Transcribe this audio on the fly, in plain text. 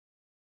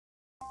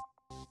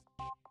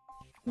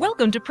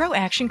Welcome to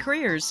Proaction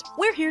Careers.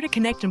 We're here to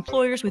connect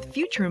employers with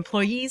future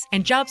employees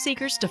and job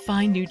seekers to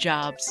find new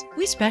jobs.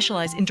 We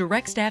specialize in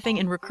direct staffing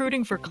and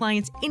recruiting for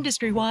clients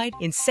industry-wide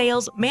in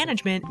sales,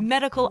 management,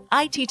 medical,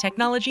 IT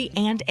technology,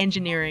 and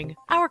engineering.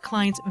 Our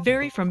clients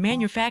vary from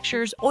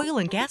manufacturers, oil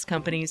and gas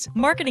companies,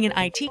 marketing and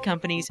IT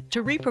companies,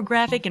 to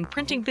reprographic and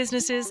printing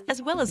businesses,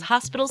 as well as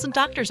hospitals and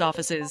doctors'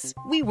 offices.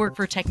 We work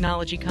for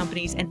technology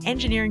companies and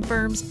engineering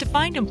firms to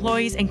find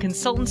employees and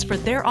consultants for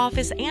their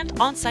office and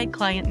on-site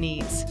client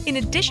needs. In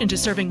addition to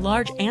serving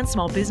large and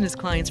small business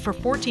clients for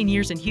 14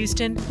 years in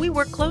Houston, we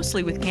work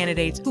closely with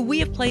candidates who we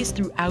have placed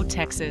throughout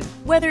Texas.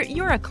 Whether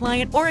you're a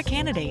client or a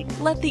candidate,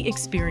 let the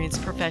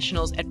experienced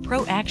professionals at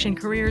Proaction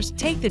Careers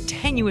take the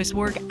tenuous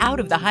work out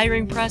of the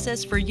hiring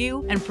process for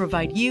you and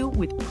provide you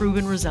with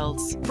proven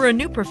results. For a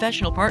new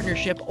professional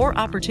partnership or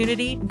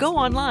opportunity, go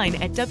online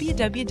at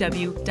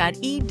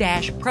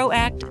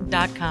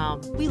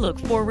www.e-proact.com. We look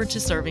forward to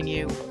serving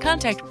you.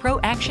 Contact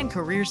Proaction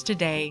Careers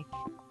today.